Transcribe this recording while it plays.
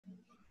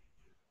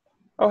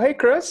Oh, hey,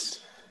 Chris.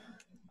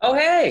 Oh,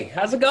 hey,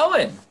 how's it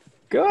going?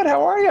 Good.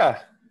 How are you?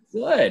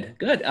 Good,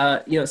 good.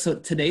 So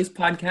today's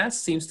podcast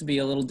seems to be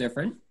a little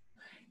different.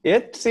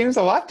 It seems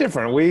a lot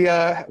different.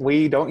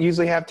 We don't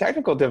usually have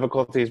technical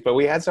difficulties, but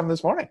we had some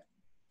this morning.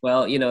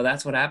 Well,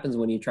 that's what happens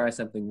when you try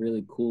something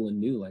really cool and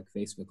new like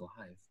Facebook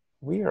Live.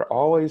 We are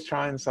always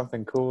trying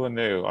something cool and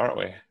new, aren't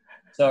we?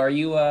 So are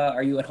you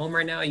at home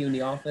right now? Are you in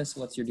the office?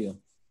 What's your deal?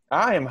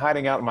 I am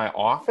hiding out in my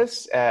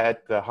office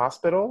at the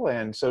hospital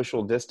and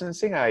social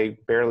distancing. I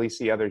barely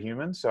see other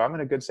humans, so I'm in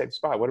a good safe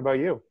spot. What about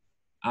you?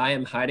 I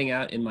am hiding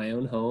out in my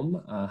own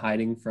home,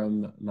 hiding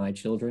from my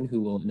children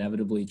who will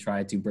inevitably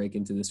try to break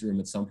into this room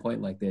at some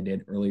point, like they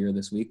did earlier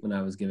this week when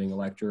I was giving a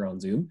lecture on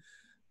Zoom.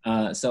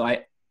 So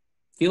I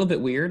feel a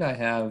bit weird. I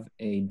have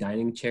a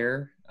dining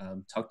chair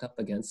tucked up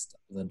against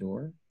the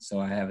door, so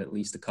I have at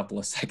least a couple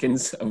of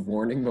seconds of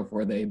warning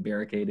before they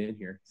barricade in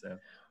here. So,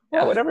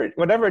 Well, yeah,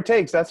 whatever it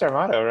takes. That's our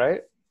motto,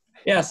 right?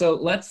 yeah. So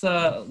let's.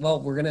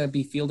 Well, we're gonna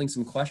be fielding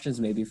some questions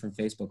maybe from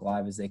Facebook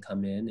Live as they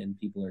come in, and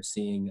people are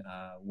seeing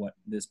what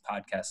this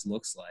podcast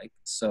looks like.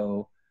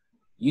 So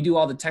you do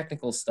all the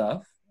technical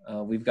stuff.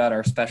 We've got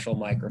our special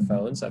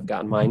microphones. I've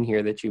got mine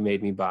here that you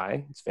made me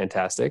buy. It's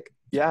fantastic.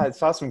 Yeah, I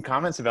saw some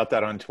comments about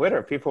that on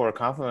Twitter. People were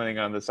complimenting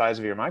on the size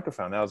of your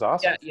microphone. That was Yeah,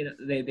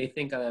 awesome. they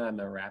think that I'm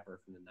a rapper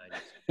from the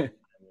 '90s.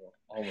 I will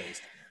always.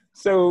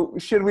 So,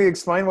 should we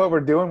explain what we're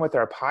doing with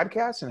our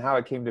podcast and how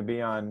it came to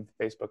be on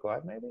Facebook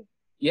Live, maybe?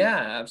 Yeah,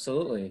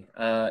 absolutely.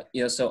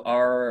 So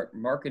our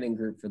marketing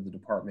group for the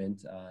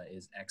department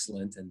is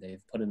excellent, and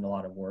they've put in a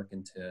lot of work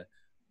into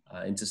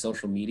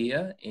social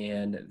media,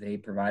 and they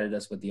provided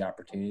us with the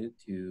opportunity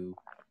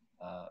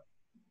uh,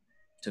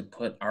 to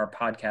put our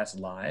podcast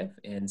live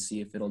and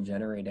see if it'll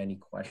generate any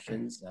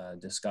questions,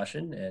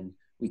 discussion, and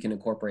we can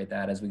incorporate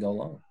that as we go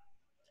along.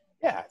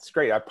 Yeah, it's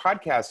great. Our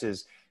podcast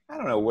is, I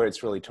don't know where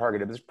it's really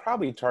targeted. It's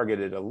probably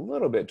targeted a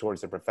little bit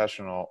towards the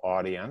professional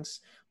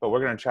audience, but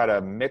we're going to try to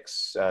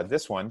mix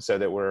this one so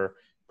that we're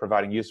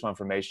providing useful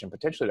information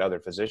potentially to other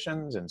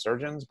physicians and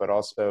surgeons, but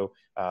also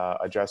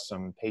address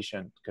some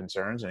patient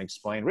concerns and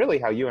explain really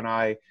how you and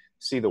I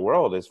see the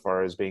world as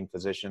far as being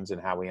physicians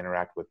and how we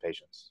interact with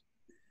patients.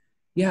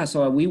 Yeah,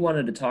 so we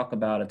wanted to talk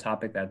about a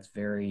topic that's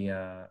very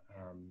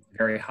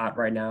hot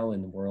right now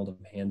in the world of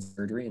hand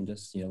surgery and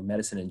just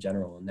medicine in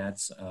general, and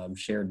that's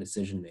shared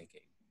decision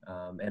making.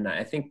 And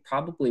I think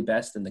probably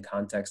best in the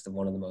context of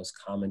one of the most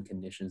common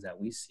conditions that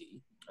we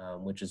see,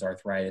 which is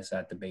arthritis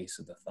at the base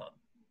of the thumb.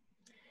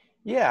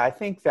 Yeah, I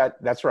think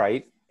that's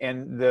right.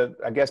 And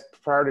I guess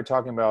prior to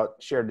talking about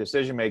shared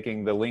decision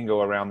making, the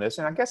lingo around this,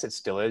 and I guess it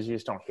still is, you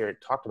just don't hear it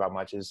talked about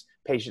much, is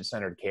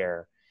patient-centered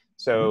care.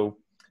 Mhm. So,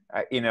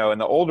 in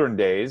the olden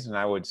days, and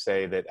I would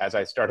say that as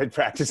I started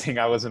practicing,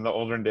 I was in the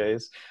olden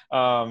days.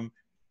 Um,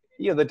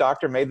 the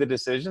doctor made the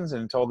decisions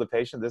and told the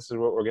patient, "This is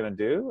what we're going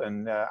to do."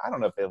 And I don't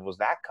know if it was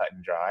that cut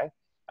and dry,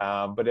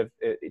 but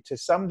to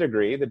some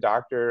degree, the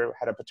doctor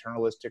had a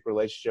paternalistic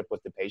relationship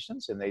with the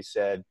patients, and they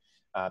said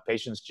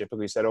patients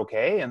typically said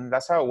okay, and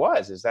that's how it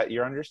was. Is that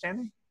your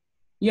understanding?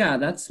 Yeah,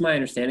 that's my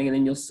understanding. And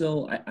then you'll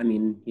still, I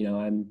mean,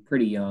 I'm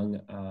pretty young.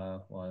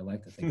 Well, I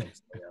like to think I'm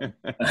still young.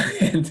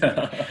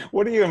 and,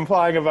 What are you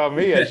implying about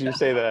me as you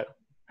say that?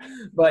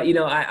 but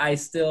I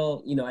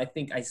still I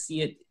think I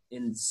see it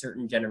in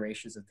certain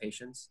generations of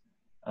patients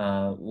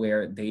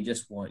where they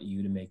just want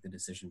you to make the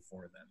decision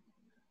for them.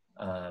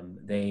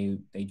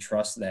 They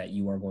trust that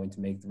you are going to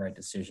make the right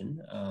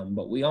decision,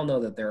 but we all know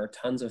that there are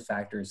tons of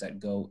factors that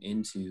go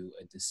into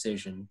a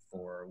decision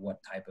for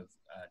what type of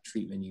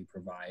treatment you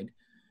provide.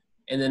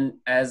 And then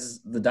as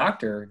the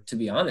doctor, to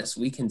be honest,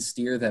 we can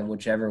steer them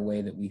whichever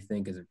way that we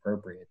think is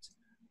appropriate.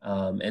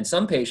 And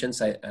some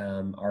patients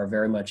are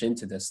very much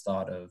into this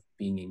thought of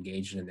being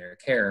engaged in their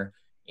care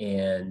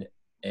and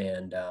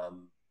and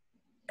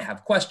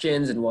have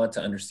questions and want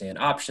to understand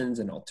options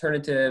and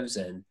alternatives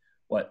and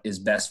what is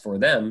best for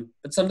them,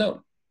 but some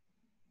don't.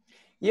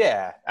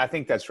 Yeah, I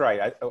think that's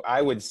right.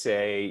 I would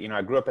say,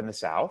 I grew up in the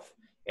South,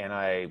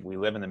 and we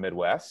live in the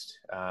Midwest.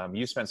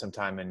 You spent some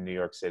time in New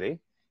York City,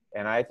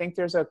 and I think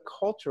there's a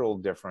cultural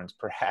difference.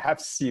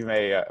 Perhaps you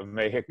may Yeah,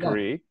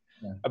 agree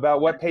yeah.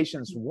 about what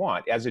patients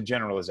want as a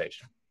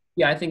generalization.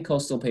 Yeah, I think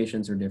coastal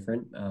patients are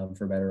different,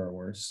 for better or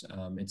worse.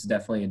 It's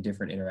definitely a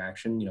different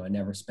interaction. I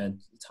never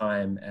spent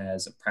time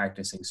as a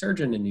practicing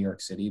surgeon in New York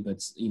City,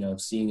 but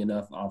seeing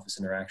enough office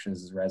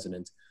interactions as a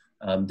resident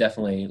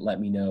definitely let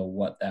me know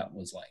what that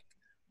was like.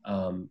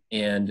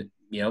 And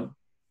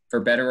for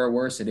better or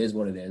worse, it is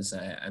what it is.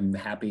 I'm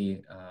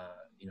happy.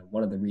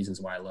 One of the reasons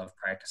why I love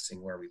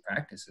practicing where we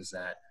practice is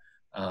that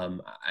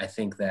I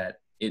think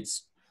that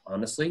it's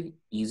honestly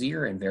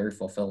easier and very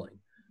fulfilling.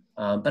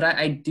 But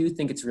I do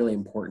think it's really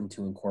important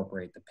to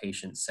incorporate the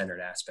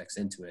patient-centered aspects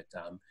into it.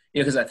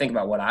 Because I think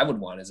about what I would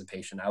want as a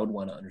patient. I would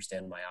want to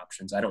understand my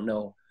options. I don't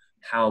know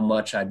how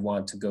much I'd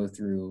want to go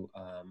through,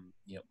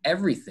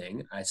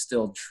 everything. I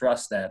still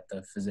trust that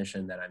the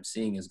physician that I'm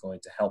seeing is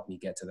going to help me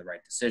get to the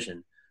right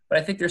decision. But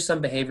I think there's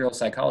some behavioral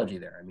psychology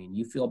there. I mean,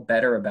 you feel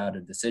better about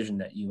a decision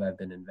that you have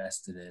been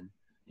invested in, and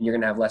you're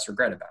going to have less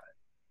regret about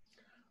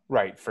it.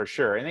 Right, for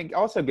sure. And it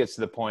also gets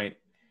to the point,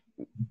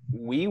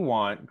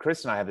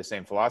 Chris and I have the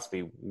same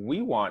philosophy.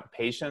 We want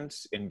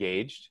patients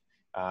engaged,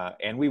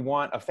 and we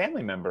want a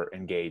family member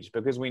engaged,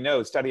 because we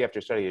know study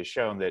after study has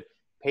shown that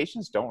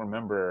patients don't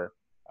remember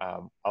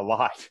a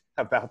lot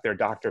about their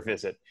doctor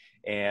visit.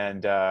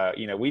 And,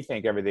 we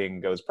think everything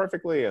goes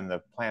perfectly and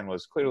the plan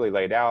was clearly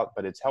laid out,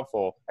 but it's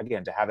helpful,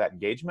 again, to have that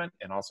engagement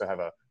and also have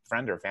a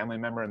friend or family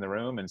member in the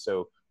room. And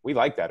so we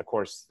like that. Of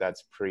course,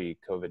 that's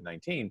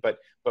pre-COVID-19, but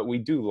we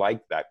do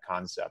like that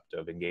concept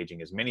of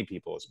engaging as many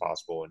people as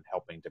possible and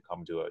helping to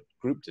come to a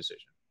group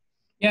decision.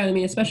 Yeah, I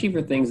mean, especially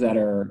for things that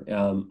are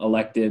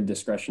elective,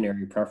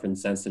 discretionary,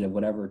 preference sensitive,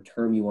 whatever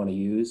term you want to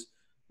use,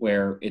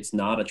 where it's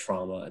not a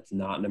trauma, it's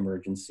not an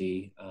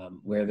emergency,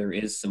 where there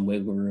is some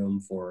wiggle room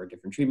for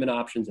different treatment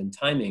options and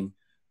timing.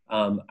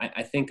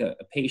 I think a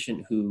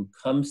patient who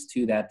comes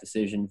to that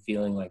decision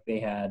feeling like they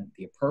had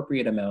the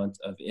appropriate amount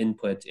of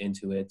input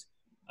into it,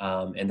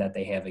 and that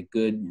they have a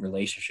good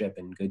relationship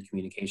and good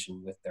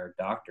communication with their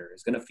doctor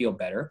is going to feel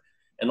better.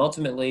 And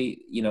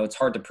ultimately, it's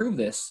hard to prove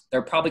this.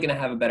 They're probably going to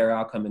have a better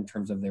outcome in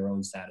terms of their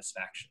own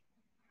satisfaction.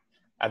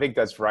 I think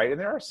that's right. And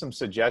there are some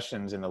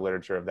suggestions in the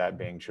literature of that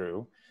being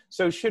true.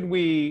 So should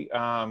we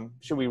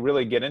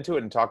really get into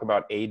it and talk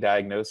about a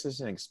diagnosis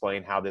and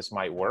explain how this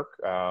might work?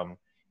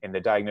 And the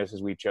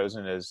diagnosis we've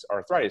chosen is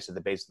arthritis at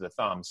the base of the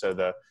thumb. So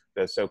the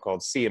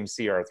so-called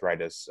CMC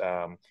arthritis,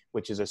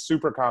 which is a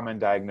super common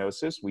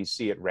diagnosis. We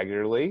see it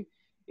regularly.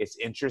 It's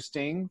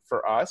interesting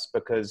for us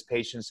because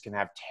patients can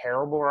have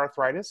terrible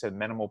arthritis and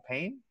minimal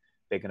pain.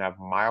 They can have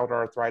mild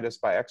arthritis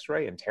by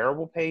x-ray and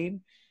terrible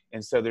pain.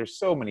 And so there's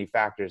so many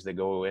factors that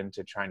go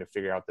into trying to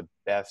figure out the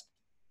best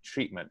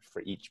treatment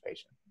for each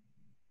patient.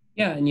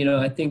 Yeah, and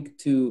I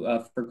think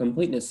for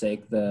completeness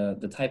sake,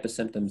 the type of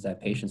symptoms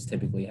that patients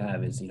typically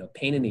have is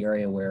pain in the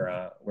area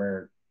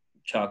where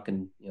Chuck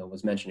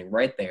was mentioning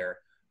right there,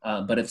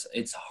 but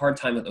it's a hard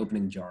time with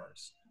opening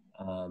jars,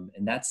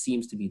 and that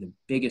seems to be the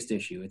biggest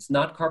issue. It's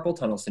not carpal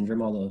tunnel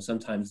syndrome, although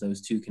sometimes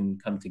those two can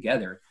come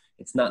together.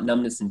 It's not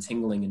numbness and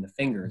tingling in the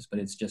fingers, but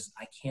it's just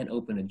I can't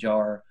open a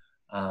jar.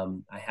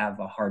 I have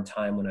a hard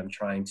time when I'm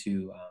trying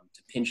to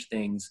pinch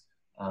things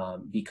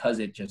because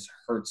it just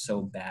hurts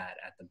so bad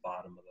at the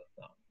bottom of the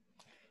thumb.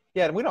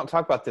 Yeah, and we don't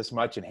talk about this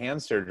much in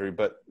hand surgery,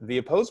 but the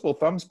opposable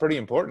thumb's pretty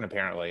important,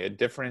 apparently. It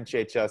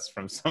differentiates us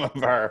from some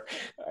of our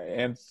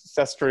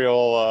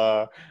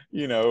ancestral,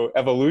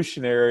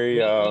 evolutionary.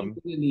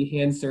 The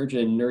hand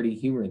surgeon nerdy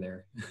humor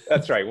there.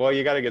 That's right. Well,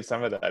 you got to get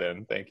some of that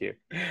in. Thank you.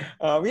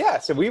 Yeah,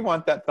 so we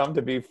want that thumb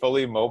to be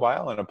fully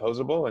mobile and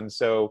opposable. And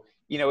so,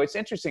 it's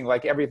interesting,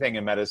 like everything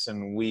in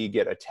medicine, we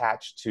get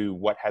attached to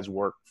what has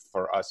worked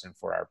for us and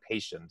for our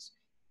patients,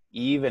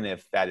 even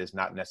if that is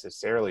not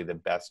necessarily the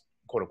best,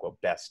 quote unquote,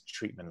 best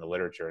treatment in the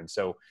literature. And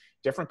so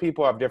different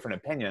people have different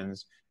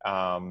opinions.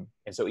 And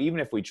so even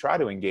if we try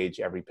to engage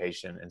every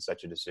patient in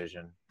such a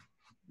decision,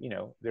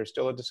 there's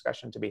still a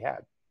discussion to be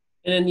had.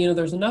 And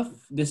there's enough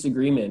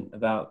disagreement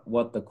about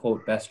what the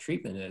quote best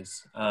treatment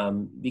is,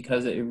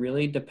 because it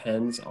really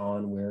depends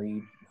on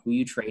who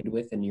you trained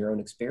with and your own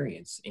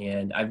experience.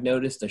 And I've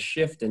noticed a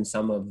shift in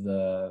some of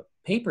the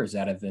papers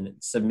that have been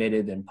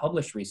submitted and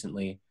published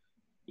recently,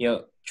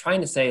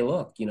 trying to say,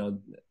 look,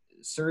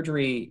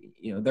 surgery,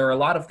 there are a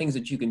lot of things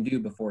that you can do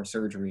before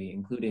surgery,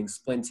 including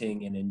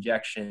splinting and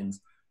injections,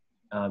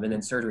 and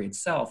then surgery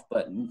itself.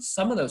 But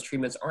some of those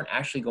treatments aren't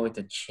actually going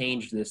to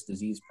change this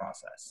disease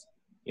process.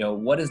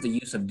 What is the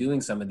use of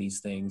doing some of these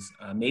things?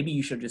 Maybe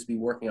you should just be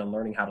working on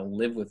learning how to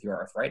live with your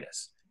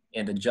arthritis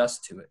and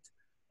adjust to it.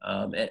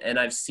 And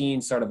I've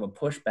seen sort of a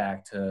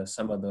pushback to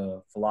some of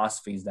the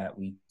philosophies that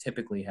we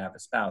typically have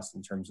espoused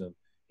in terms of,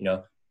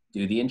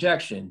 do the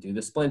injection, do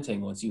the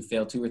splinting. Once you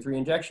fail 2 or 3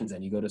 injections,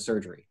 then you go to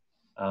surgery.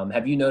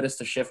 Have you noticed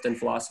a shift in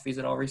philosophies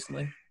at all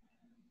recently?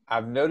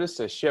 I've noticed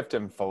a shift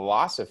in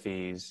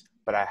philosophies,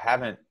 but I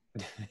haven't,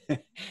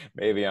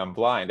 maybe I'm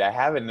blind. I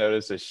haven't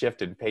noticed a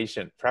shift in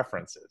patient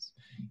preferences.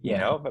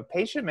 If a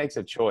patient makes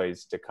a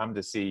choice to come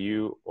to see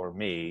you or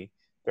me,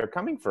 they're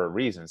coming for a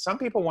reason. Some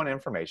people want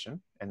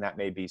information, and that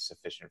may be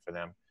sufficient for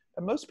them.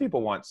 But most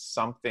people want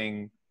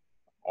something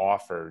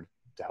offered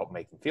to help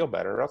make them feel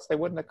better, or else they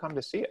wouldn't have come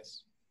to see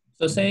us.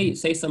 So say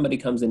somebody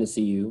comes in to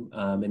see you,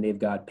 and they've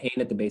got pain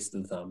at the base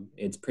of the thumb.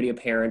 It's pretty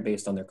apparent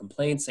based on their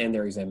complaints and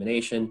their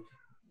examination,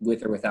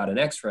 with or without an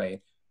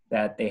X-ray,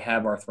 that they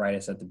have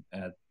arthritis at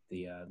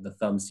the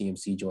thumb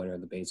CMC joint or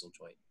the basal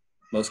joint.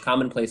 Most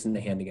common place in the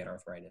hand to get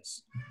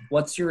arthritis.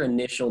 What's your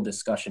initial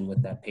discussion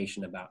with that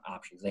patient about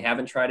options? They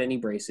haven't tried any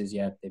braces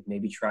yet. They've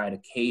maybe tried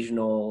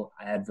occasional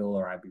Advil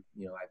or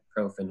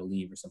ibuprofen to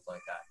leave or something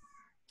like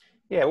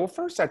that. Yeah, well,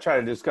 first I try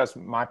to discuss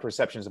my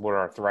perceptions of what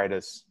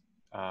arthritis,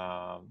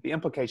 the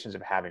implications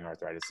of having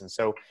arthritis. And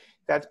so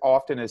that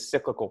often is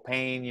cyclical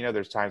pain.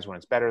 There's times when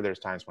it's better, there's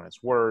times when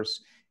it's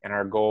worse. And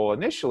our goal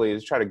initially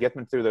is try to get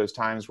them through those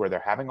times where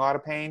they're having a lot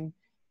of pain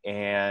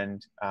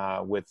and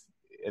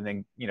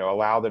then,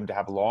 allow them to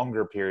have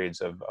longer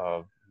periods of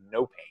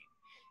no pain.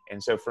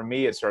 And so for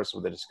me, it starts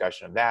with a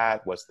discussion of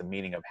that. What's the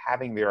meaning of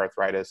having the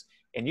arthritis?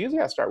 And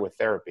usually I start with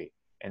therapy.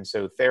 And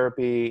so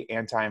therapy,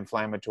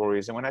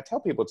 anti-inflammatories, and when I tell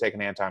people take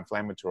an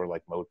anti-inflammatory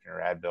like Motrin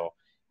or Advil,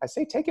 I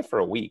say take it for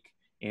a week.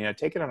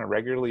 Take it on a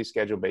regularly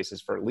scheduled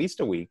basis for at least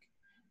a week.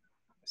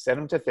 Send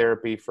them to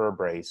therapy for a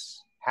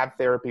brace. Have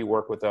therapy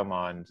work with them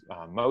on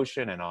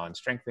motion and on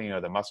strengthening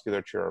of the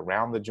musculature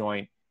around the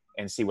joint,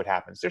 and see what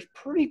happens. There's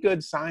pretty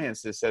good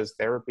science that says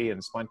therapy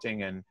and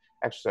splinting and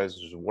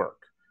exercises work.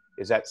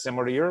 Is that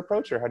similar to your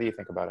approach, or how do you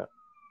think about it?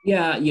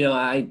 Yeah,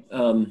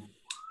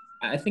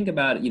 I think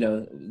about,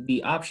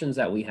 the options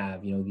that we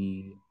have,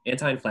 the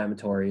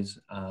anti-inflammatories,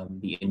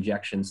 the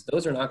injections,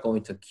 those are not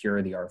going to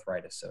cure the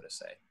arthritis, so to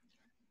say.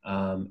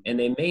 And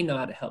they may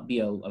not help be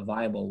a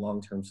viable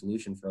long-term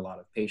solution for a lot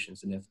of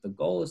patients. And if the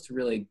goal is to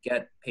really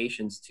get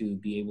patients to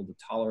be able to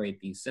tolerate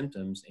these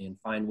symptoms and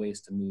find ways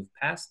to move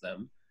past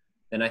them,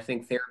 then I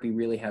think therapy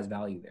really has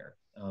value there,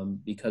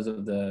 because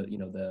of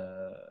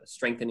the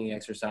strengthening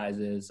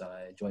exercises,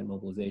 joint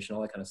mobilization,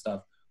 all that kind of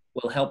stuff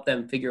will help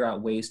them figure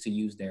out ways to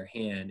use their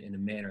hand in a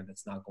manner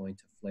that's not going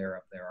to flare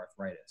up their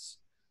arthritis.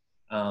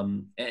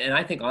 And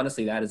I think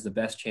honestly, that is the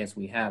best chance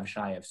we have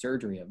shy of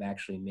surgery of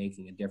actually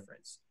making a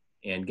difference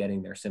and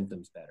getting their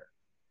symptoms better.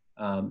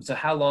 So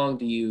how long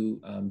do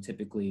you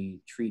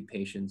typically treat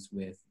patients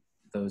with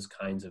those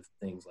kinds of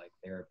things like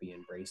therapy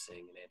and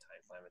bracing and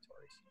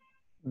anti-inflammatories?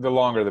 The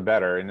longer the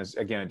better. And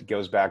again, it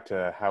goes back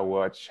to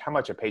how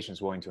much a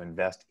patient's willing to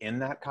invest in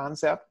that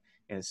concept.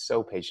 And it's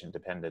so patient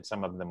dependent.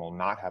 Some of them will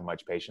not have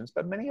much patience,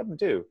 but many of them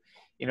do.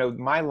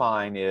 My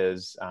line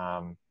is,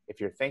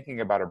 if you're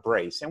thinking about a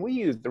brace, and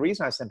the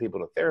reason I send people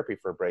to therapy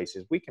for a brace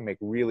is we can make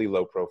really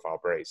low profile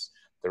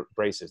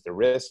braces. The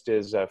wrist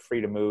is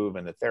free to move,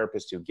 and the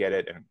therapists who get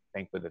it, and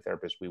thankfully the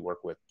therapists we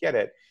work with get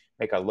it,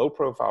 make a low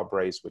profile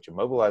brace, which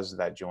immobilizes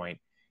that joint.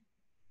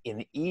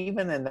 And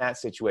even in that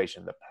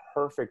situation, the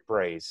perfect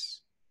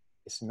brace,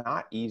 it's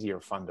not easy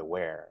or fun to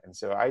wear. And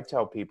so I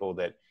tell people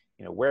that,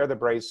 wear the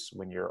brace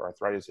when your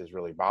arthritis is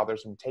really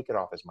bothersome, take it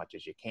off as much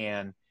as you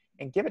can,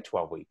 and give it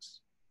 12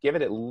 weeks. Give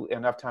it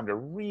enough time to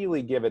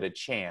really give it a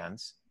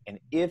chance. And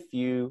if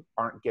you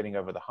aren't getting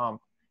over the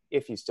hump,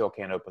 if you still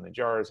can't open the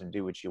jars and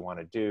do what you want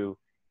to do,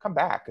 come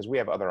back, because we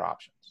have other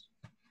options.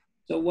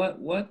 So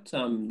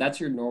that's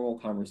your normal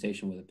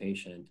conversation with a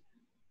patient.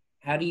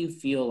 How do you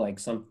feel like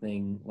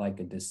something like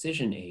a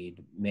decision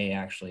aid may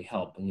actually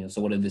help? So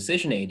what a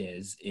decision aid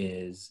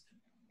is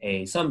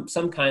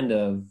some kind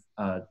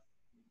of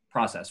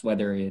process,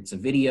 whether it's a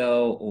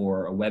video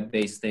or a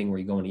web-based thing where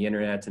you go on the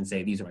internet and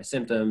say, these are my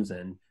symptoms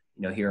and,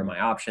 here are my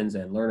options,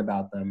 and learn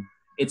about them.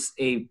 It's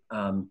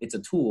a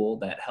tool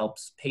that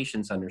helps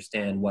patients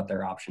understand what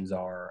their options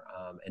are,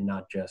 and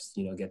not just,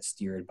 get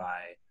steered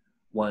by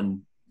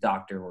one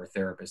doctor or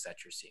therapist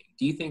that you're seeing.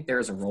 Do you think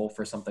there's a role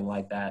for something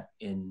like that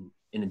in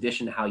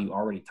addition to how you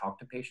already talk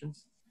to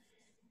patients?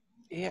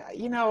 Yeah,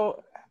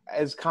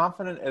 as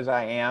confident as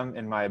I am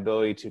in my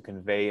ability to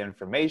convey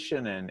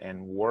information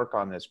and work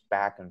on this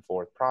back and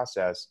forth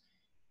process,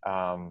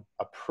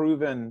 a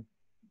proven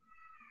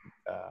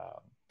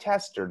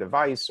test or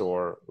device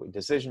or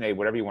decision aid,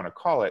 whatever you want to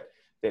call it,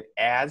 that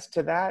adds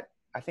to that,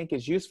 I think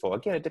is useful.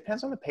 Again, it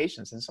depends on the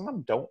patients, and some of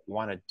them don't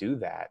want to do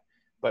that.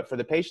 But for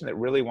the patient that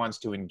really wants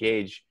to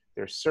engage,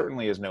 there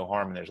certainly is no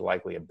harm, and there's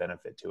likely a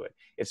benefit to it.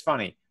 It's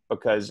funny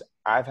because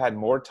I've had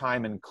more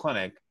time in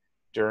clinic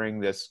during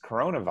this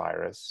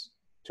coronavirus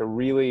to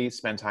really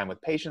spend time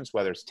with patients,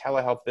 whether it's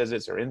telehealth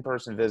visits or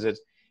in-person visits.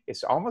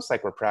 It's almost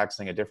like we're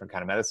practicing a different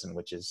kind of medicine,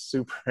 which is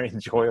super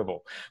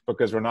enjoyable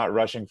because we're not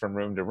rushing from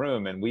room to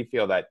room, and we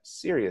feel that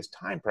serious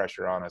time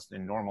pressure on us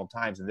in normal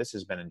times, and this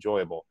has been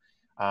enjoyable.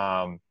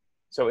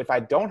 So if I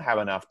don't have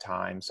enough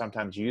time,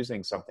 sometimes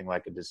using something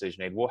like a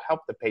decision aid will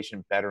help the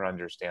patient better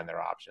understand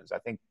their options. I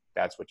think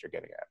that's what you're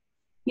getting at.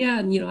 Yeah,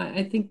 and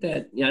I think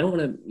that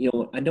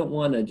I don't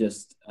want to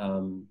just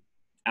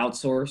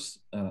outsource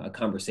a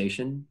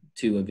conversation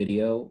to a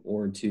video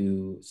or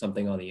to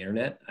something on the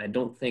internet. I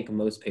don't think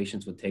most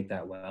patients would take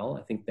that well.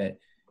 I think that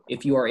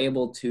if you are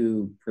able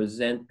to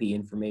present the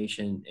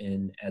information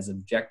in as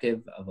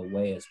objective of a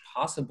way as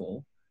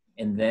possible,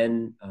 and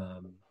then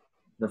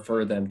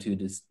refer them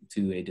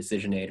to a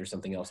decision aid or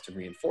something else to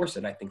reinforce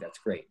it, I think that's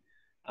great.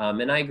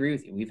 And I agree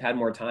with you. We've had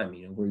more time.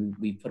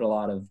 We put a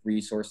lot of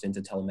resource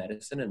into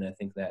telemedicine, and I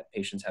think that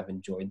patients have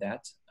enjoyed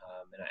that.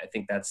 And I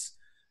think that's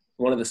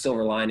one of the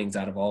silver linings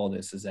out of all of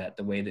this, is that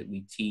the way that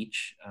we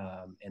teach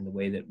and the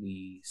way that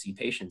we see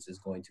patients is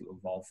going to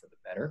evolve for the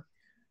better,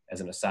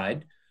 as an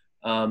aside.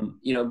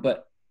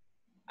 But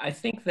I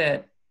think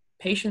that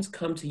patients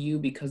come to you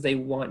because they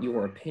want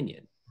your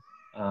opinion.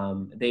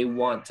 They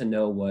want to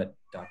know what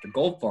Dr.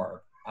 Goldfarb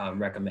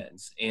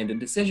recommends, and a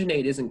decision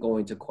aid isn't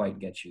going to quite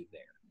get you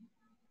there.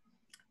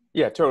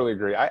 Yeah, totally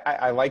agree.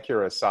 I like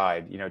your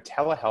aside.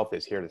 Telehealth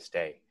is here to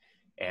stay.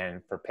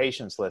 And for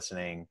patients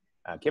listening,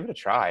 give it a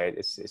try.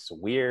 It's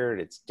weird.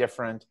 It's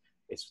different.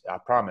 I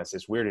promise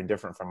it's weird and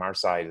different from our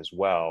side as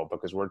well,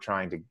 because we're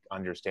trying to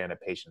understand a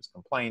patient's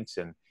complaints,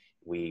 and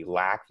we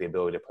lack the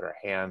ability to put our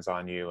hands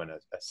on you and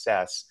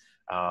assess.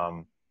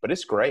 But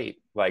it's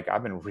great. Like,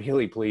 I've been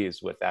really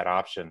pleased with that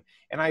option.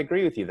 And I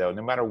agree with you, though,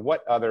 no matter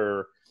what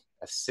other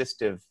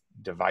assistive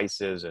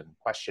devices and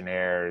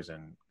questionnaires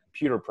and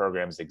computer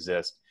programs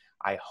exist,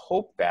 I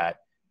hope that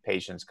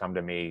patients come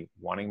to me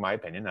wanting my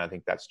opinion. And I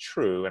think that's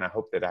true. And I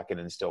hope that I can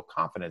instill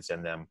confidence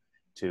in them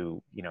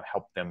to,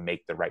 help them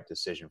make the right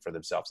decision for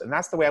themselves. And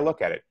that's the way I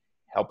look at it.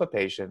 Help a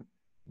patient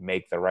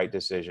make the right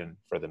decision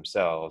for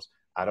themselves.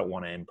 I don't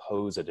want to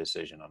impose a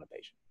decision on a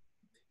patient.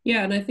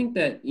 Yeah, and I think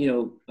that,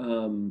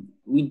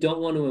 we don't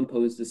want to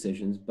impose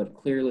decisions, but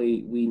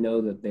clearly we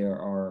know that there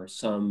are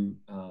some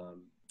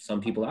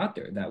people out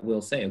there that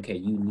will say, okay,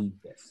 you need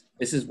this.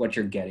 This is what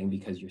you're getting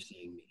because you're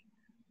seeing me.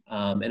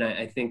 And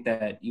I think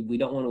that we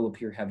don't want to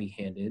appear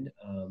heavy-handed,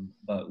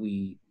 but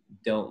we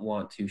don't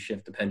want to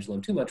shift the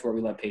pendulum too much where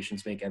we let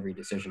patients make every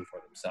decision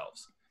for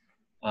themselves.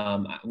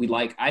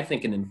 I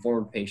think an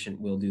informed patient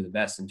will do the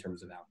best in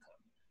terms of outcome.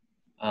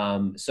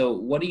 So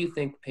what do you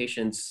think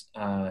patients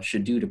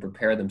should do to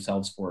prepare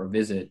themselves for a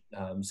visit?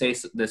 Say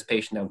this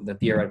patient, the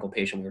theoretical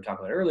patient we were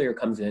talking about earlier,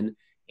 comes in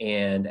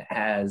and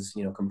has,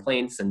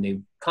 complaints, and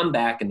they've come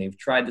back and they've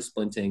tried the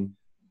splinting,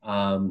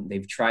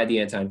 they've tried the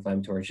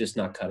anti-inflammatory, it's just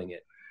not cutting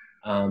it.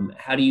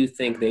 How do you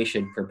think they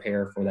should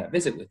prepare for that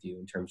visit with you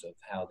in terms of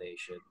how they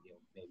should,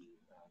 maybe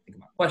think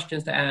about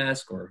questions to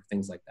ask or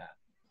things like that?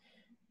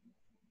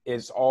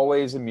 It's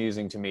always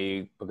amusing to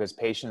me because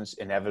patients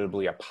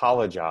inevitably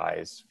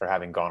apologize for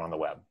having gone on the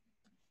web.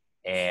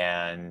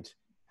 And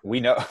we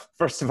know,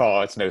 first of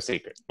all, it's no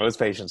secret. Most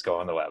patients go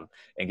on the web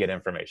and get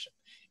information.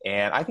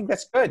 And I think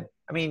that's good.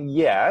 I mean,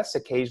 yes,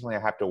 occasionally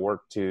I have to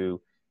work to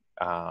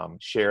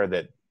share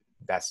that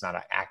that's not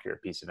an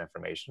accurate piece of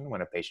information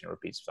when a patient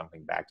repeats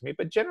something back to me,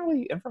 but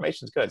generally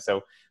information is good.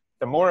 So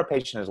the more a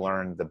patient has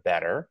learned, the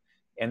better.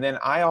 And then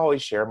I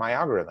always share my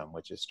algorithm,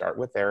 which is start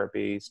with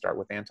therapy, start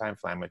with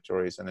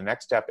anti-inflammatories. And the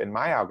next step in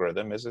my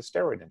algorithm is a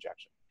steroid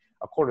injection,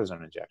 a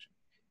cortisone injection.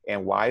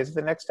 And why is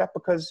the next step?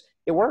 Because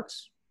it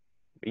works.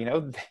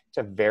 It's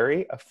a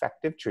very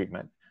effective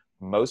treatment.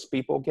 Most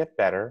people get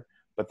better,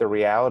 but the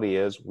reality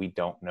is we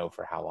don't know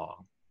for how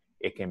long.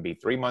 It can be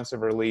 3 months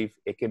of relief.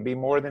 It can be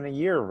more than a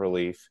year of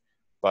relief,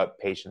 but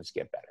patients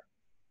get better.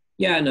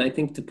 Yeah, and I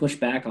think to push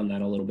back on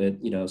that a little bit,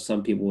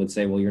 some people would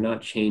say, well, you're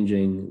not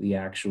changing the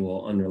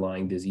actual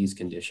underlying disease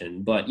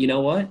condition. But you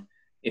know what?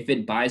 If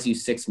it buys you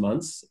 6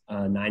 months,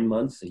 9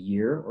 months, a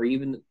year, or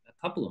even a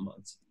couple of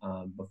months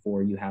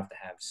before you have to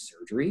have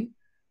surgery,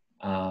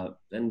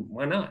 then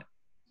why not?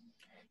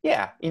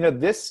 Yeah,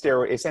 this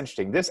steroid, it's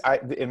interesting.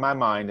 In my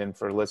mind, and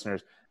for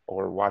listeners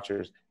or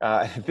watchers,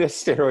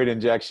 this steroid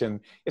injection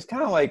is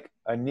kind of like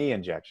a knee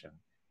injection,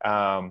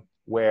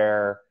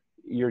 where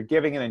you're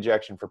giving an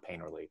injection for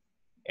pain relief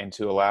and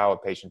to allow a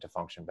patient to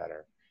function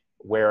better.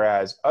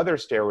 Whereas other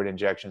steroid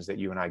injections that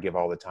you and I give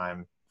all the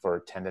time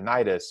for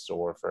tendonitis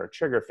or for a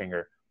trigger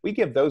finger, we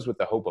give those with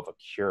the hope of a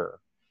cure.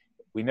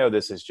 We know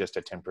this is just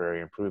a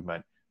temporary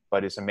improvement,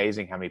 but it's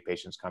amazing how many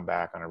patients come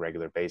back on a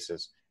regular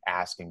basis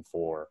asking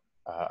for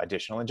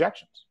additional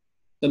injections.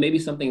 So maybe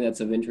something that's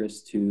of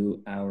interest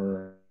to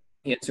our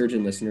hand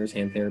surgeon listeners,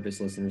 hand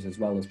therapist listeners, as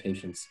well as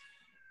patients.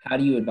 How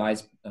do you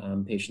advise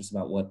patients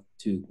about what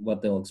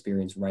they'll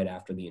experience right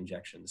after the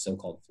injection, the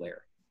so-called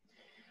flare?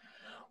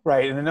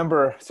 Right. And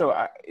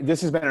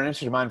this has been an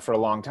interest of mine for a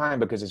long time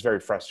because it's very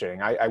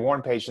frustrating. I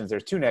warn patients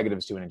there's two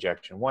negatives to an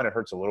injection. One, it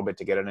hurts a little bit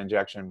to get an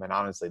injection, but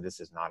honestly, this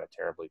is not a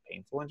terribly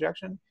painful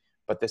injection.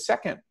 But the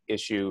second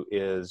issue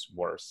is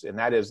worse, and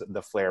that is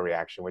the flare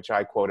reaction, which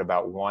I quote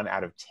about 1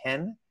 out of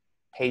 10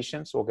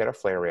 patients will get a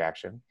flare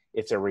reaction.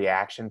 It's a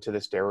reaction to the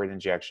steroid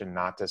injection,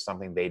 not to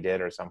something they did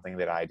or something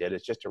that I did.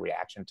 It's just a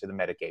reaction to the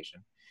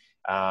medication.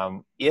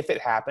 If it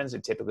happens,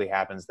 it typically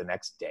happens the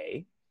next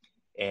day,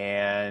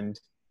 and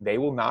they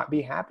will not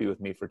be happy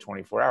with me for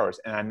 24 hours.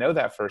 And I know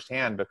that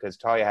firsthand because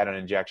Talia had an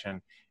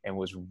injection and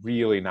was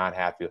really not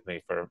happy with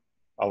me for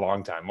a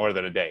long time, more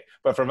than a day.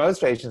 But for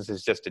most patients,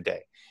 it's just a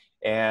day.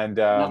 And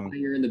Not that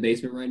you're in the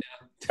basement right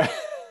now.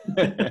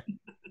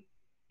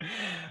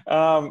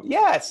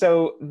 yeah,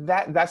 so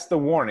that's the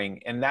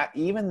warning. And that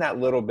even that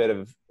little bit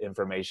of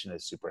information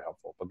is super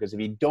helpful because if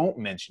you don't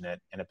mention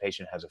it and a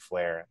patient has a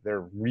flare,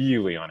 they're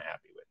really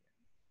unhappy with it.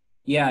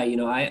 Yeah,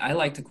 I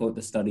like to quote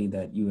the study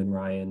that you and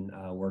Ryan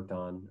worked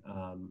on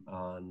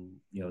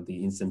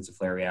the incidence of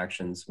flare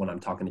reactions when I'm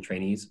talking to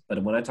trainees.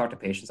 But when I talk to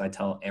patients, I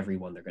tell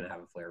everyone they're going to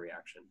have a flare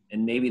reaction.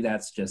 And maybe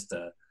that's just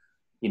a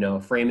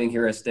framing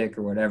heuristic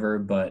or whatever,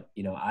 but,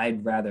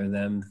 I'd rather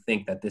them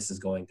think that this is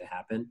going to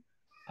happen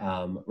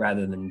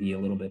rather than be a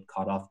little bit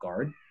caught off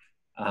guard.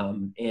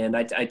 And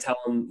I tell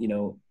them,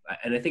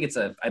 and I think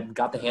I've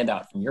got the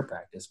handout from your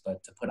practice,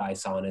 but to put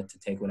ice on it, to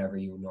take whatever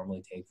you would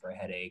normally take for a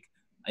headache,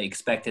 I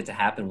expect it to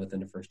happen within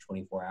the first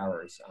 24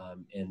 hours.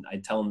 And I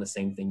tell them the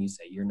same thing you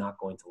say, you're not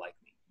going to like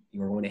me.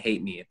 You're going to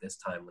hate me at this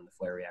time when the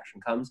flare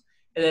reaction comes.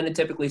 And then it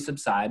typically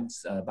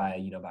subsides by,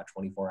 about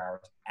 24 hours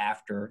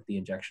after the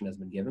injection has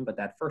been given. But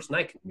that first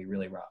night can be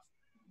really rough.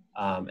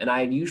 And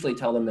I usually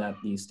tell them that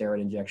the steroid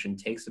injection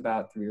takes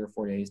about 3 or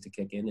 4 days to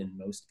kick in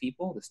most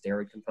people, the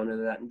steroid component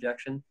of that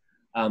injection.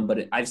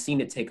 But I've seen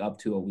it take up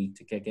to a week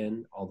to kick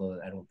in, although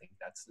I don't think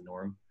that's the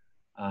norm.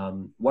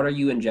 What are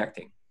you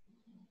injecting?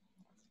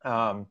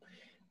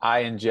 I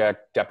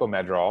inject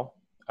Depomedrol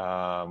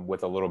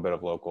with a little bit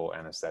of local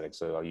anesthetic.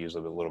 So I'll use a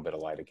little bit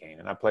of lidocaine.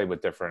 And I play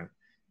with different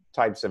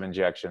types of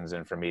injections.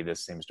 And for me,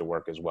 this seems to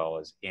work as well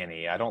as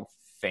any. I don't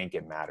think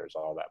it matters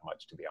all that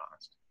much, to be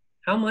honest.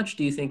 How much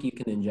do you think you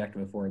can inject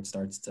before it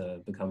starts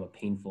to become a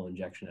painful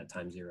injection at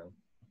time zero?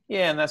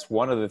 Yeah, and that's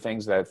one of the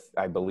things that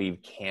I believe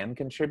can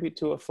contribute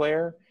to a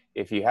flare.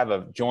 If you have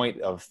a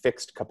joint of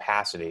fixed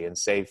capacity, and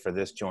say for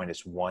this joint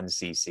it's 1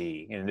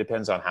 cc, and it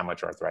depends on how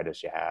much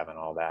arthritis you have and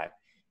all that.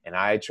 And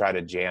I try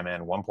to jam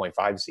in 1.5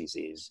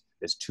 cc's,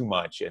 it's too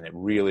much, and it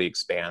really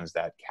expands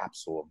that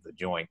capsule of the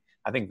joint.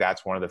 I think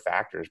that's one of the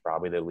factors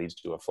probably that leads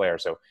to a flare.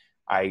 So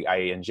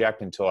I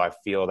inject until I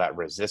feel that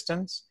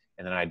resistance,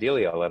 and then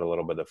ideally I'll let a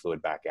little bit of the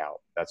fluid back out.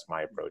 That's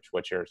my approach.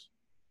 What's yours?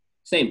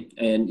 Same.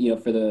 And,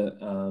 for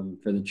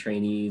the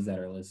trainees that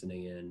are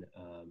listening in,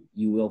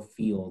 you will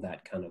feel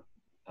that kind of,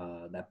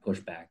 that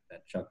pushback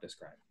that Chuck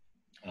described.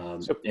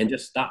 And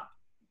just stop.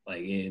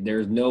 Like,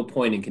 there's no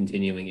point in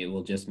continuing. It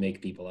will just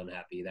make people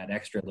unhappy. That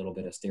extra little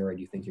bit of steroid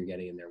you think you're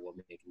getting in there will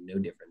make no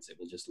difference. It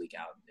will just leak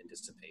out and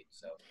dissipate.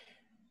 So,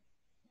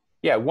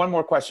 yeah, one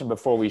more question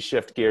before we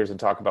shift gears and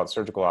talk about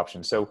surgical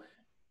options. So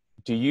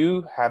do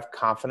you have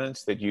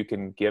confidence that you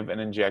can give an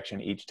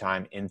injection each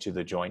time into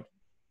the joint?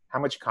 How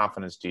much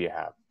confidence do you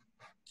have?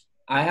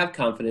 I have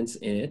confidence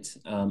in it.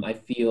 I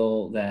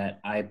feel that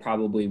I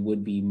probably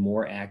would be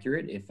more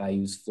accurate if I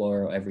use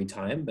fluoro every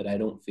time, but I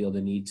don't feel the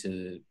need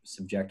to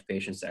subject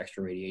patients to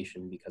extra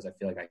radiation because I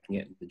feel like I can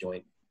get into the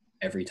joint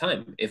every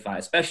time.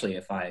 Especially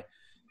if I,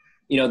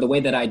 the way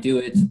that I do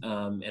it,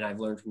 and I've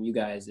learned from you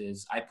guys,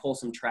 is I pull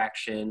some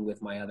traction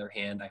with my other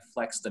hand. I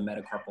flex the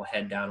metacarpal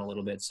head down a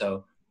little bit.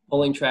 So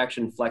pulling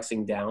traction,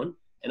 flexing down.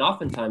 And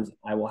oftentimes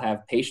I will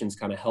have patients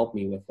kind of help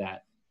me with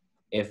that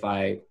if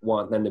I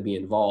want them to be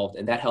involved,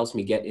 and that helps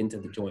me get into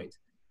the joint.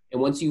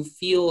 And once you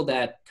feel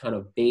that kind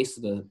of base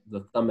of the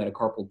thumb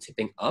metacarpal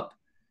tipping up,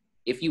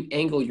 if you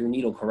angle your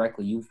needle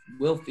correctly, you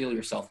will feel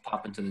yourself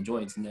pop into the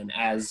joints. And then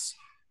as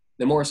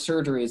the more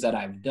surgeries that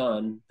I've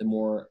done, the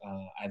more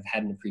I've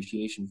had an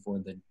appreciation for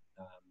the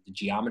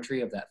geometry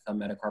of that thumb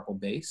metacarpal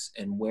base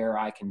and where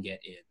I can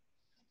get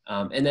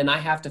in. And then I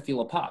have to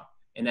feel a pop.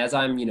 And as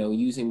I'm,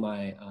 using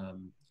my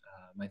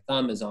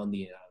thumb is on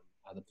the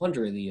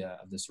plunger of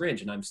the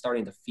syringe, and I'm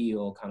starting to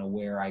feel kind of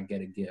where I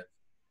get a give.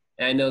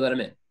 And I know that I'm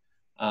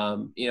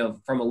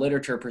in. From a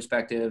literature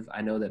perspective,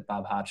 I know that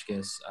Bob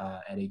Hotchkiss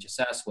at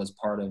HSS was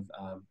part of,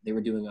 they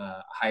were doing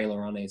a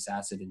hyaluronase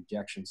acid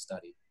injection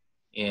study.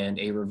 And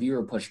a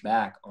reviewer pushed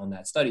back on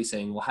that study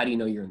saying, well, how do you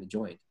know you're in the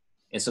joint?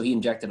 And so he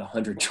injected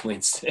 100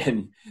 joints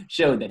and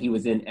showed that he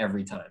was in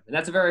every time. And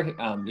that's a very,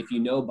 if you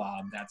know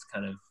Bob, that's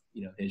kind of,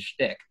 his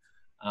shtick.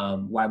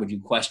 Why would you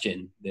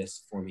question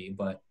this for me?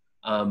 But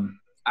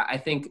I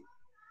think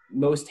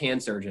most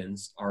hand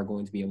surgeons are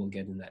going to be able to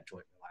get in that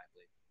joint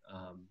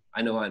reliably.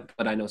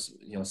 I know,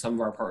 some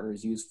of our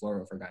partners use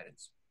fluoro for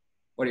guidance.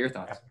 What are your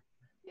thoughts?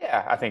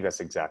 Yeah, I think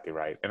that's exactly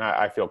right. And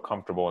I feel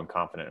comfortable and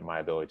confident in my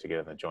ability to get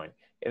in the joint.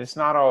 And it's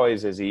not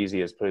always as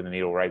easy as putting the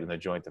needle right in the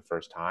joint the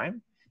first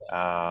time,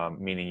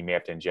 meaning you may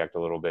have to inject a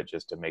little bit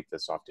just to make the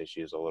soft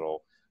tissues a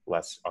little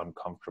less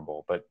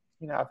uncomfortable. But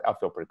I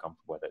feel pretty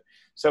comfortable with it.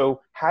 So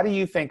how do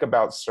you think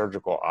about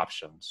surgical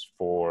options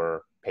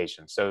for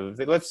patients? So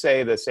let's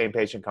say the same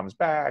patient comes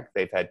back,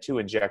 they've had 2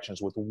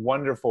 injections with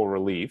wonderful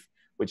relief,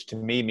 which to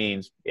me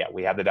means, yeah,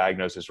 we have the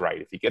diagnosis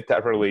right. If you get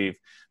that relief,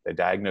 the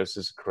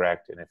diagnosis is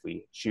correct. And if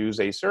we choose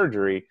a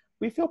surgery,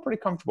 we feel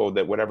pretty comfortable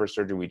that whatever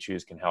surgery we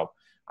choose can help.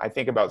 I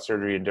think about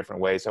surgery in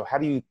different ways. So how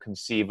do you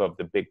conceive of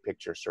the big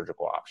picture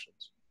surgical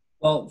options?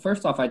 Well,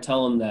 first off, I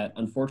tell them that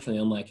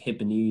unfortunately, unlike hip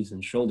and knees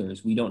and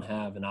shoulders, we don't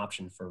have an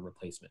option for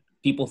replacement.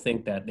 People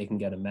think that they can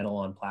get a metal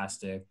on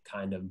plastic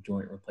kind of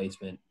joint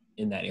replacement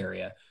in that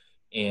area.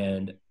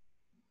 And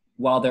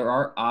while there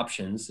are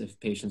options, if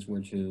patients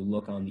were to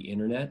look on the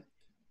internet,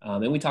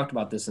 and we talked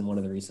about this in one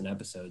of the recent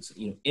episodes,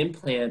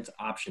 implant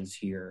options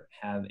here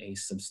have a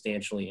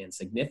substantially and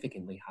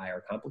significantly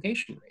higher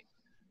complication rate.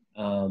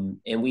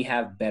 And we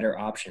have better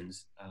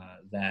options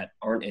that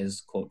aren't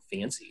as, quote,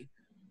 fancy,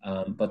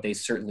 but they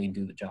certainly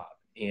do the job.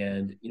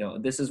 And,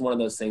 this is one of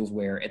those things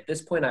where at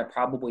this point, I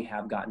probably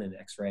have gotten an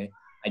x-ray.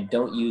 I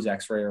don't use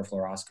x-ray or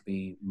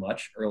fluoroscopy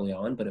much early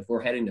on, but if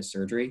we're heading to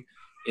surgery,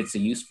 it's a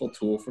useful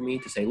tool for me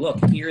to say, look,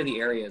 here are the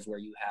areas where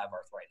you have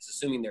arthritis,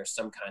 assuming there's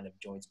some kind of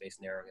joint space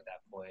narrowing at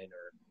that point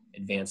or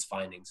advanced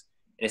findings.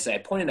 And I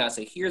pointed out,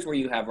 here's where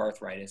you have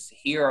arthritis.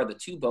 Here are the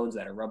 2 bones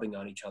that are rubbing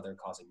on each other,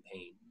 causing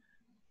pain.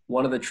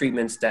 One of the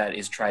treatments that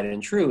is tried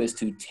and true is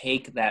to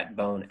take that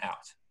bone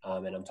out.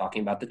 And I'm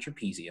talking about the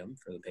trapezium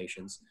for the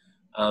patients.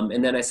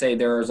 And then I say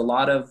there are a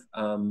lot of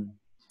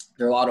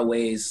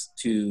ways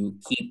to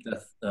keep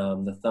the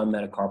thumb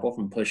metacarpal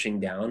from pushing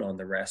down on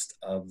the rest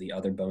of the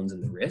other bones in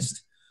the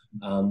wrist.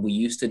 We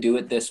used to do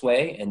it this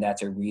way, and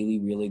that's a really,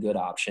 really good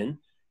option.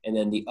 And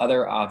then the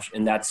other option,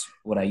 and that's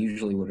what I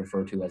usually would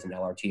refer to as an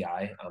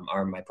LRTI.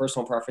 My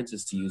personal preference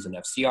is to use an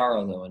FCR,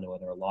 although I know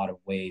there are a lot of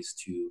ways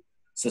to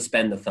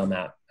suspend the thumb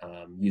out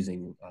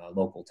using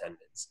local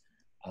tendons.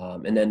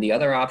 And then the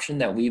other option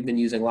that we've been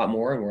using a lot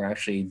more, and we're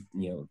actually,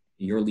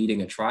 you're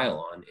leading a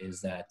trial on,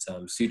 is that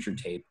suture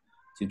tape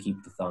to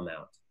keep the thumb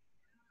out.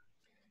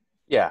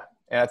 Yeah.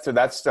 And so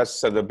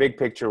the big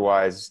picture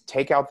was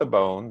take out the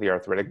bone, the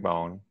arthritic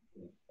bone,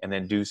 and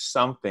then do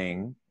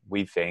something,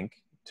 we think,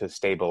 to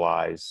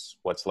stabilize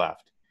what's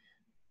left.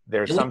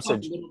 There's And some, let's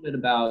talk a little bit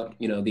about,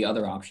 the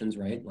other options,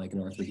 right? Like an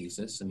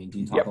orthodesis. I mean, do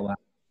you talk yep. a lot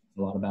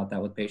about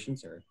that with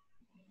patients, or?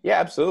 Yeah,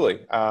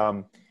 absolutely.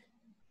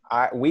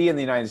 We in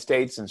the United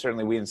States, and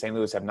certainly we in St.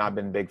 Louis, have not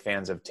been big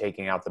fans of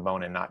taking out the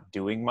bone and not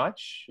doing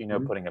much,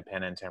 putting a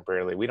pin in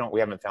temporarily. We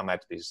haven't found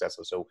that to be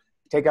successful. So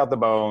take out the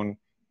bone,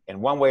 in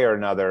one way or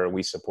another,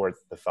 we support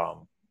the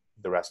thumb,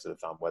 the rest of the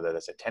thumb, whether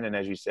that's a tendon,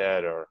 as you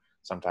said, or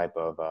some type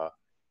of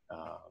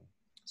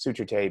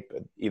suture tape,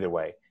 either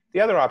way. The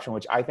other option,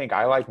 which I think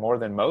I like more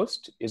than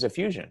most, is a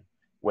fusion,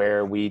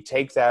 where we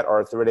take that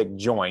arthritic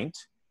joint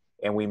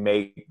and we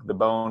make the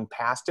bone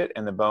past it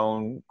and the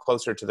bone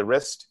closer to the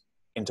wrist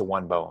into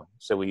one bone.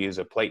 So we use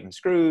a plate and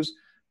screws,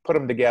 put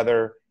them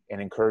together,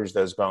 and encourage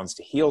those bones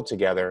to heal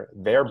together,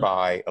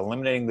 thereby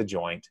eliminating the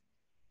joint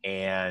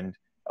and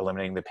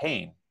eliminating the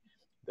pain.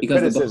 The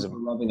Because the bones criticism,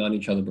 were rubbing on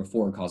each other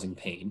before, causing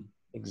pain.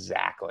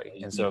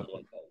 exactly. And so,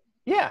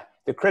 yeah,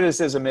 the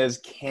criticism is,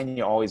 can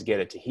you always get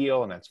it to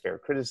heal? And that's fair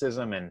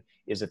criticism. And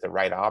is it the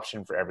right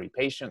option for every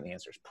patient? The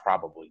answer is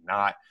probably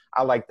not.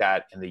 I like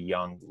that in the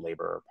young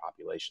laborer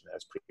population that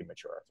has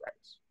premature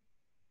arthritis.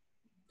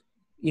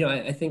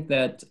 I think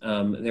that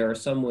there are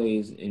some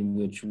ways in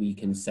which we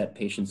can set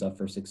patients up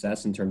for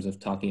success in terms of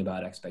talking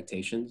about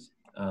expectations.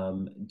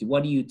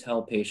 What do you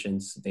tell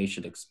patients they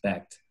should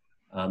expect?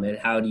 And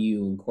how do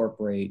you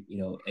incorporate,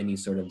 any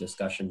sort of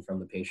discussion from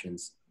the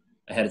patients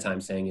ahead of time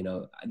saying,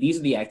 these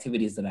are the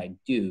activities that I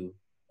do.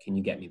 Can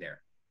you get me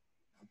there?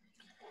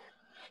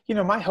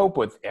 My hope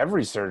with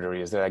every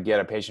surgery is that I get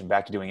a patient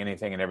back to doing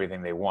anything and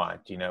everything they want.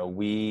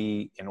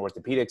 We in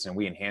orthopedics and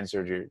we in hand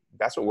surgery,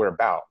 that's what we're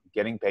about,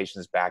 getting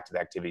patients back to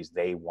the activities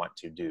they want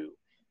to do.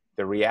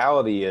 The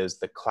reality is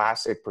the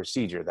classic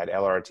procedure, that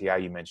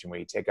LRTI you mentioned, where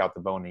you take out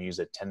the bone and use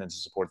a tendon to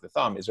support the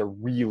thumb, is a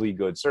really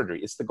good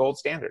surgery. It's the gold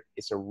standard.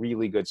 It's a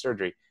really good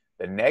surgery.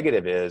 The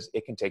negative is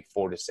it can take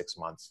 4 to 6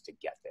 months to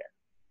get there.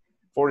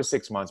 4 to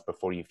 6 months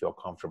before you feel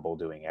comfortable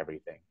doing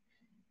everything.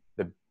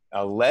 The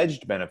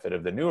alleged benefit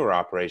of the newer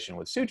operation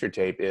with suture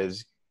tape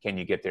is, can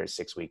you get there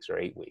 6 weeks or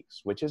 8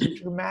 weeks, which is a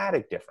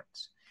dramatic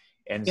difference.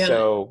 And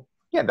so,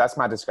 yeah, that's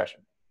my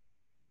discussion.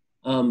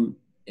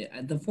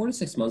 The 4 to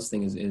 6 months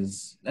thing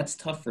is that's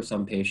tough for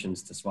some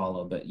patients to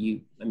swallow, but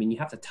you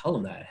have to tell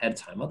them that ahead of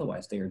time.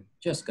 Otherwise they are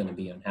just going to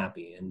be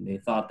unhappy. And they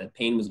thought that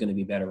pain was going to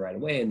be better right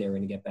away, and they were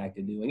going to get back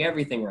to doing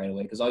everything right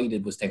away because all you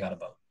did was take out a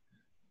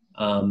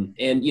bone.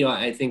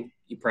 I think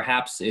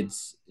perhaps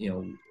it's,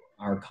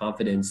 our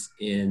confidence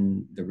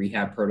in the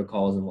rehab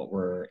protocols and what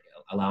we're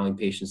allowing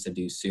patients to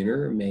do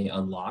sooner may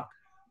unlock,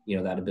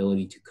 that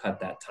ability to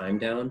cut that time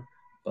down.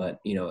 But,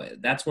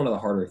 that's one of the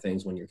harder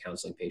things when you're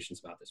counseling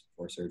patients about this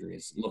before surgery,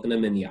 is looking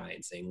them in the eye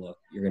and saying, look,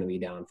 you're going to be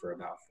down for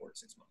about 4 to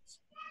 6 months.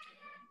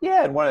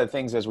 Yeah, and one of the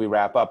things as we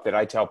wrap up that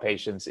I tell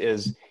patients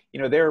is,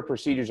 there are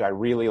procedures I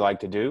really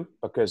like to do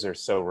because they're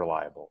so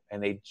reliable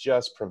and they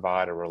just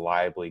provide a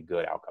reliably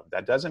good outcome.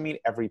 That doesn't mean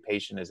every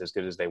patient is as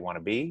good as they want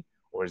to be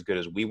or as good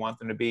as we want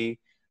them to be,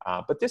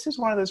 but this is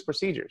one of those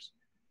procedures.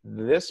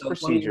 This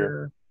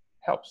procedure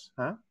helps,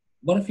 huh?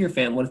 What if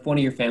one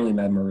of your family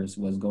members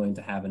was going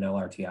to have an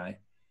LRTI?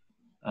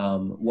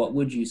 What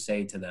would you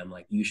say to them?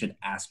 Like, you should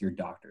ask your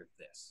doctor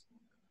this.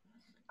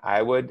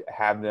 I would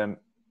have them,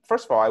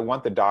 first of all, I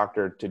want the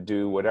doctor to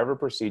do whatever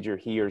procedure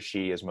he or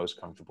she is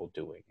most comfortable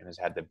doing and has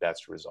had the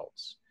best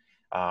results.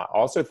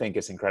 Also think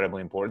it's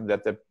incredibly important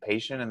that the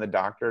patient and the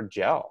doctor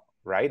gel,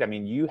 right? I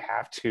mean,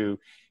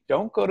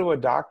 don't go to a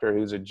doctor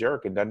who's a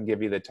jerk and doesn't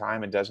give you the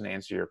time and doesn't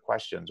answer your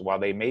questions. While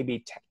they may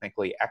be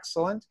technically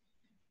excellent,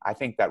 I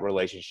think that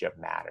relationship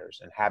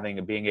matters,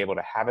 and being able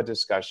to have a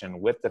discussion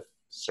with the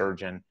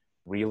surgeon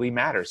really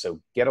matters. So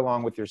get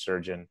along with your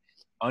surgeon,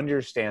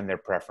 understand their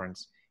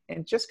preference.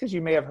 And just because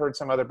you may have heard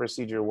some other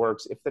procedure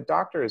works, if the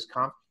doctor is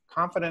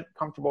confident,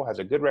 comfortable, has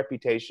a good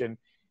reputation,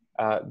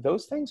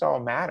 those things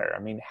all matter. I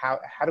mean, how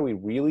do we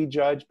really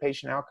judge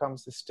patient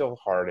outcomes? It's still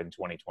hard in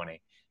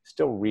 2020.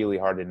 Still really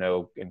hard to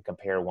know and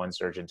compare one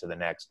surgeon to the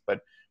next, but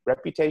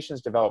reputations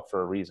develop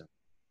for a reason.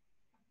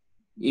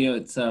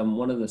 It's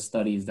one of the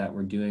studies that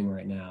we're doing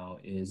right now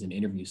is an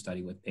interview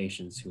study with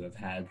patients who have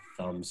had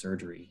thumb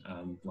surgery,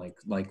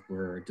 like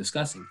we're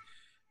discussing.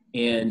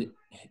 And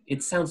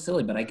it sounds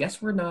silly, but I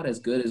guess we're not as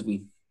good as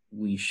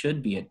we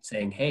should be at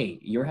saying, hey,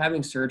 you're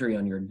having surgery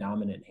on your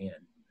dominant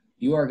hand.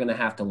 You are going to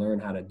have to learn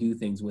how to do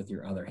things with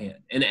your other hand.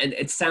 And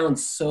it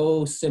sounds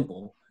so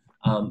simple,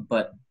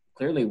 but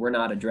clearly we're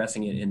not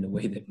addressing it in the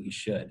way that we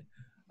should.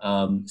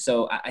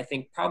 So I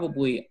think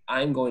probably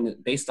I'm going to,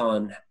 based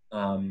on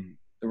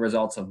the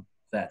results of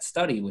that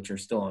study, which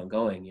is still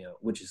ongoing,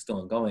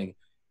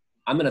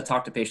 I'm going to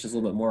talk to patients a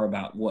little bit more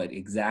about what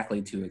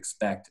exactly to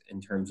expect in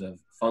terms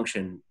of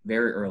function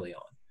very early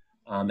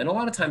on. And a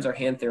lot of times our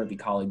hand therapy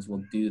colleagues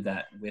will do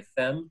that with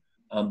them.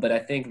 But I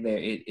think that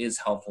it is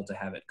helpful to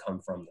have it come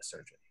from the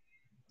surgeon.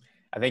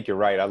 I think you're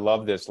right. I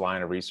love this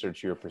line of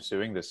research you're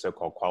pursuing, this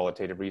so-called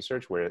qualitative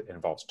research, where it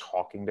involves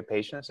talking to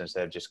patients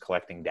instead of just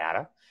collecting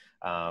data.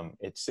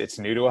 It's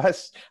new to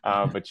us,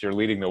 but you're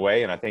leading the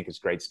way, and I think it's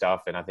great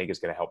stuff, and I think it's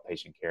going to help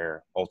patient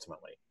care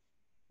ultimately.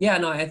 Yeah,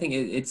 no, I think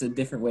it's a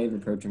different way of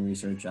approaching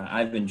research.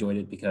 I've enjoyed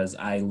it because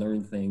I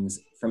learn things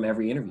from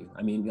every interview.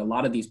 I mean, a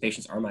lot of these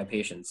patients are my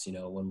patients,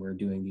 when we're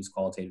doing these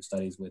qualitative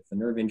studies with the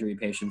nerve injury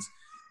patients,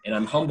 and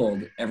I'm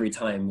humbled every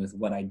time with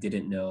what I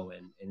didn't know.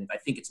 And I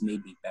think it's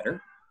made me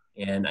better.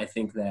 And I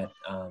think that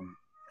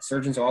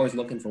surgeons are always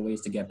looking for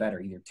ways to get better,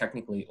 either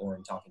technically or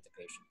in talking to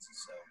patients.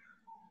 So.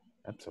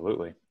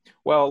 Absolutely.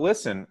 Well,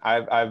 listen,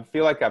 I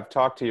feel like I've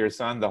talked to your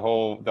son the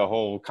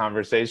whole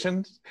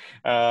conversation.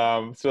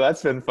 So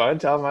that's been fun.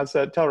 Tell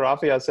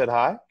Rafi I said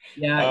hi.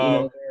 Yeah,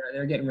 Um,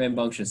 they're getting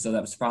rambunctious, so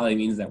that probably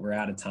means that we're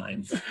out of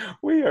time.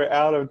 we are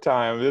out of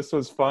time. This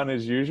was fun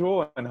as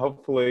usual, and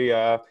hopefully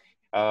the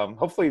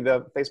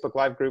Facebook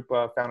Live group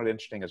found it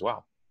interesting as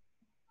well.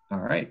 All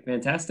right,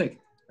 fantastic.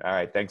 All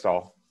right. Thanks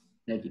all.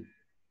 Thank you.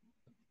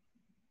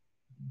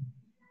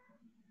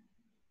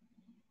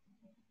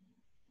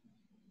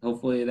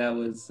 Hopefully that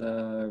was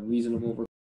reasonable.